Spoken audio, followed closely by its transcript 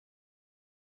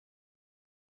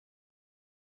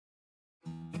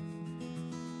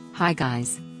Hi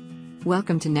guys.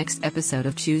 Welcome to next episode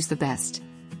of Choose the Best.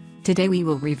 Today we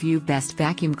will review Best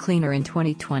Vacuum Cleaner in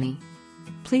 2020.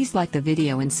 Please like the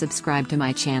video and subscribe to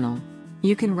my channel.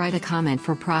 You can write a comment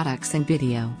for products and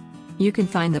video. You can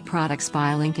find the products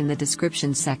by link in the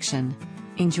description section.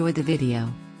 Enjoy the video.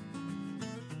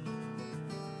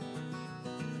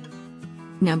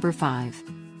 Number 5.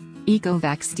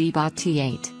 Ecovacs D-Bot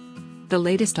T8. The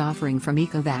latest offering from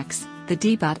Ecovacs, the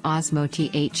D-Bot Osmo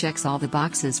T8 checks all the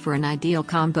boxes for an ideal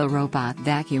combo robot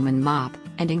vacuum and mop,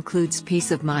 and includes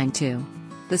peace of mind too.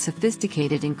 The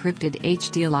sophisticated encrypted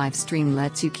HD live stream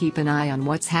lets you keep an eye on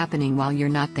what's happening while you're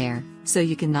not there, so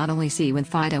you can not only see when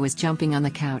Fido is jumping on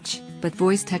the couch, but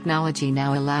voice technology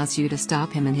now allows you to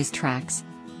stop him in his tracks.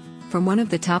 From one of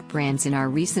the top brands in our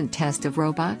recent test of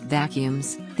robot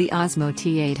vacuums, the Osmo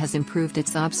T8 has improved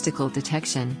its obstacle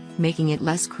detection, making it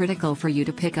less critical for you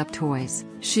to pick up toys,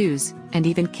 shoes, and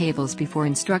even cables before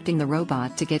instructing the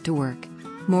robot to get to work.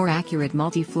 More accurate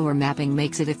multi-floor mapping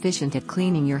makes it efficient at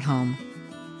cleaning your home.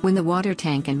 When the water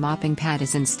tank and mopping pad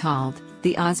is installed,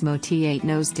 the Osmo T8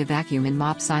 knows to vacuum and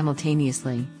mop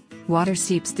simultaneously. Water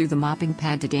seeps through the mopping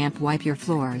pad to damp wipe your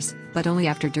floors, but only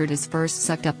after dirt is first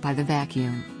sucked up by the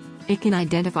vacuum. It can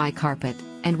identify carpet,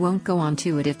 and won't go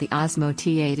onto it if the Osmo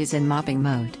T8 is in mopping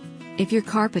mode. If your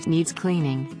carpet needs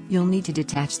cleaning, you'll need to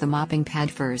detach the mopping pad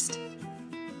first.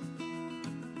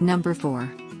 Number 4.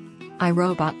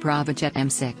 iRobot BravaJet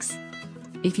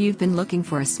M6. If you've been looking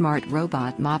for a smart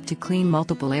robot mop to clean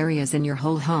multiple areas in your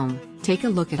whole home, take a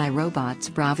look at iRobot's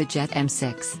BravaJet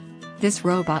M6. This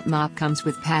robot mop comes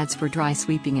with pads for dry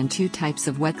sweeping and 2 types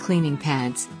of wet cleaning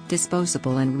pads,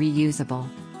 disposable and reusable.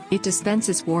 It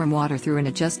dispenses warm water through an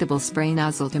adjustable spray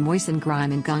nozzle to moisten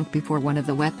grime and gunk before one of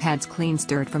the wet pads cleans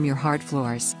dirt from your hard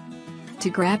floors. To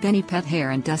grab any pet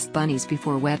hair and dust bunnies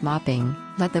before wet mopping,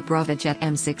 let the BravaJet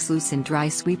M6 loose in dry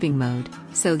sweeping mode,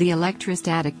 so the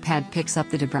electrostatic pad picks up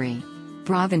the debris.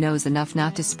 Brava knows enough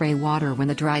not to spray water when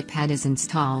the dry pad is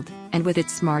installed, and with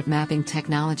its smart mapping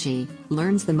technology,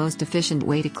 learns the most efficient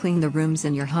way to clean the rooms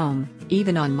in your home,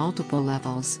 even on multiple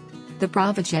levels. The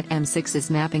BravaJet M6's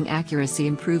mapping accuracy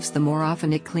improves the more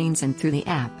often it cleans, and through the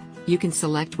app, you can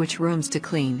select which rooms to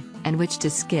clean, and which to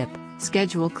skip,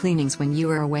 schedule cleanings when you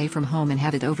are away from home, and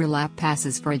have it overlap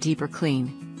passes for a deeper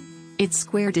clean. Its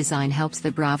square design helps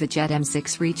the BravaJet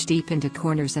M6 reach deep into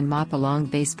corners and mop along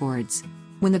baseboards.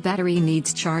 When the battery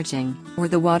needs charging, or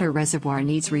the water reservoir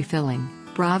needs refilling,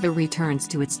 Brava returns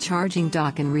to its charging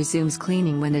dock and resumes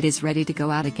cleaning when it is ready to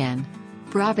go out again.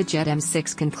 BravaJet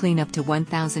M6 can clean up to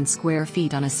 1,000 square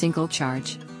feet on a single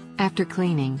charge. After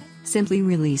cleaning, simply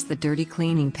release the dirty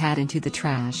cleaning pad into the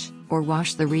trash, or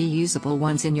wash the reusable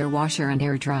ones in your washer and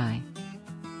air dry.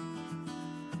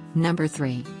 Number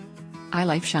 3.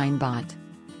 iLife ShineBot.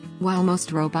 While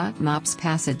most robot mops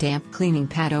pass a damp cleaning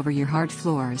pad over your hard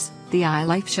floors, the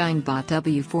iLife ShineBot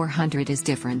W400 is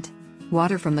different.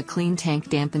 Water from the clean tank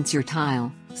dampens your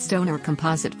tile, stone or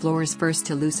composite floors first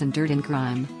to loosen dirt and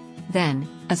grime. Then,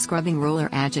 a scrubbing roller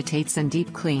agitates and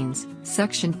deep cleans.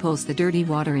 Suction pulls the dirty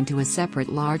water into a separate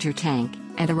larger tank,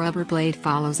 and a rubber blade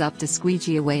follows up to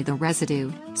squeegee away the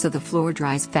residue, so the floor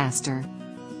dries faster.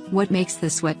 What makes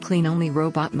this wet clean only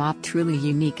robot mop truly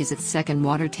unique is its second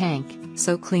water tank,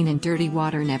 so clean and dirty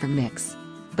water never mix.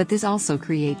 But this also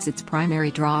creates its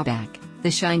primary drawback. The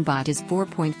ShineBot is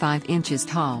 4.5 inches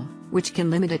tall, which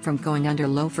can limit it from going under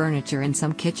low furniture and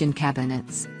some kitchen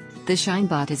cabinets. The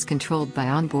ShineBot is controlled by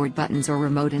onboard buttons or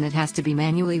remote, and it has to be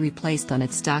manually replaced on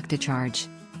its dock to charge.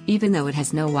 Even though it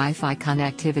has no Wi-Fi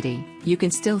connectivity, you can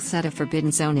still set a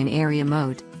forbidden zone in area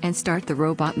mode, and start the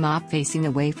robot mop facing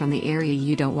away from the area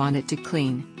you don't want it to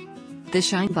clean. The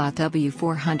ShineBot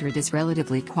W400 is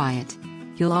relatively quiet.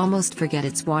 You'll almost forget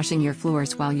it's washing your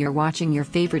floors while you're watching your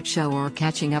favorite show or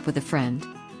catching up with a friend.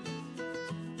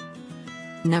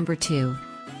 Number 2.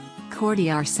 Cordy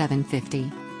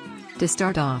R750. To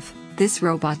start off, this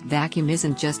robot vacuum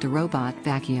isn't just a robot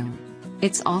vacuum.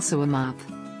 It's also a mop.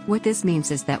 What this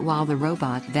means is that while the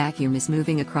robot vacuum is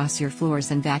moving across your floors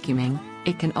and vacuuming,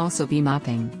 it can also be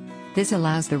mopping. This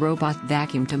allows the robot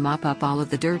vacuum to mop up all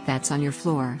of the dirt that's on your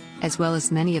floor, as well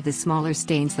as many of the smaller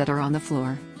stains that are on the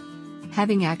floor.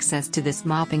 Having access to this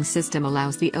mopping system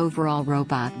allows the overall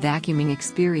robot vacuuming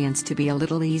experience to be a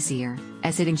little easier,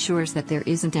 as it ensures that there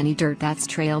isn't any dirt that's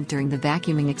trailed during the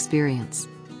vacuuming experience.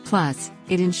 Plus,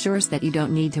 it ensures that you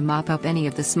don't need to mop up any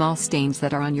of the small stains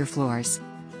that are on your floors.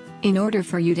 In order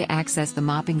for you to access the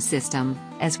mopping system,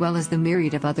 as well as the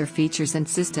myriad of other features and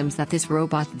systems that this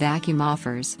robot vacuum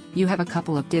offers, you have a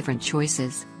couple of different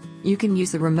choices. You can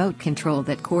use the remote control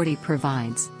that Cordy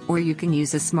provides, or you can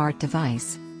use a smart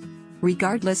device.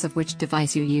 Regardless of which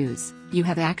device you use, you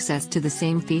have access to the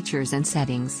same features and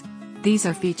settings. These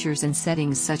are features and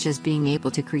settings such as being able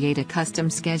to create a custom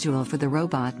schedule for the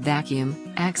robot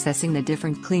vacuum, accessing the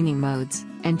different cleaning modes,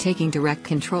 and taking direct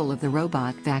control of the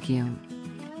robot vacuum.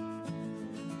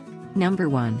 Number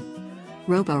 1.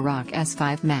 Roborock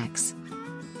S5 Max.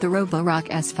 The Roborock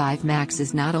S5 Max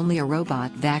is not only a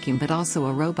robot vacuum but also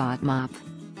a robot mop.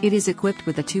 It is equipped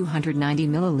with a 290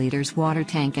 ml water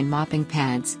tank and mopping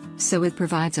pads, so it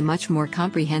provides a much more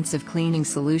comprehensive cleaning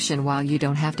solution while you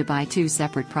don't have to buy two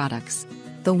separate products.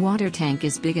 The water tank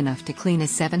is big enough to clean a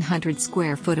 700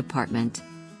 square foot apartment.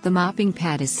 The mopping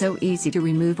pad is so easy to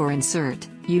remove or insert,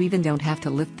 you even don't have to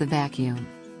lift the vacuum.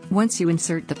 Once you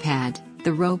insert the pad,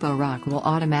 the Roborock will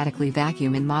automatically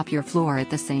vacuum and mop your floor at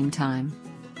the same time.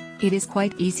 It is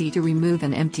quite easy to remove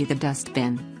and empty the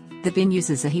dustbin. The bin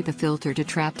uses a HEPA filter to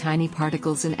trap tiny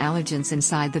particles and allergens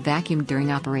inside the vacuum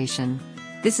during operation.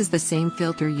 This is the same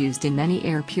filter used in many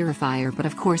air purifier, but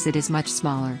of course it is much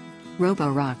smaller.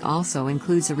 Roborock also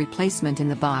includes a replacement in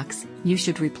the box. You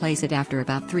should replace it after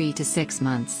about 3 to 6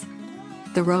 months.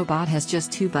 The robot has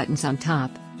just 2 buttons on top,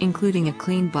 including a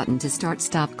clean button to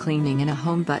start/stop cleaning and a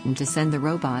home button to send the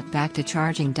robot back to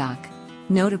charging dock.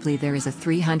 Notably, there is a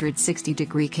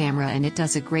 360-degree camera and it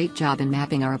does a great job in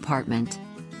mapping our apartment.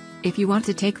 If you want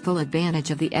to take full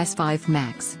advantage of the S5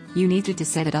 Max, you need to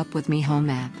set it up with Mi Home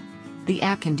app. The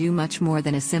app can do much more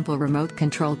than a simple remote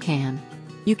control can.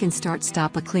 You can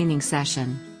start/stop a cleaning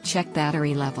session, check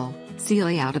battery level, see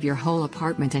layout of your whole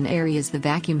apartment and areas the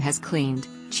vacuum has cleaned,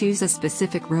 choose a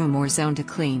specific room or zone to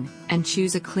clean, and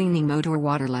choose a cleaning mode or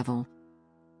water level.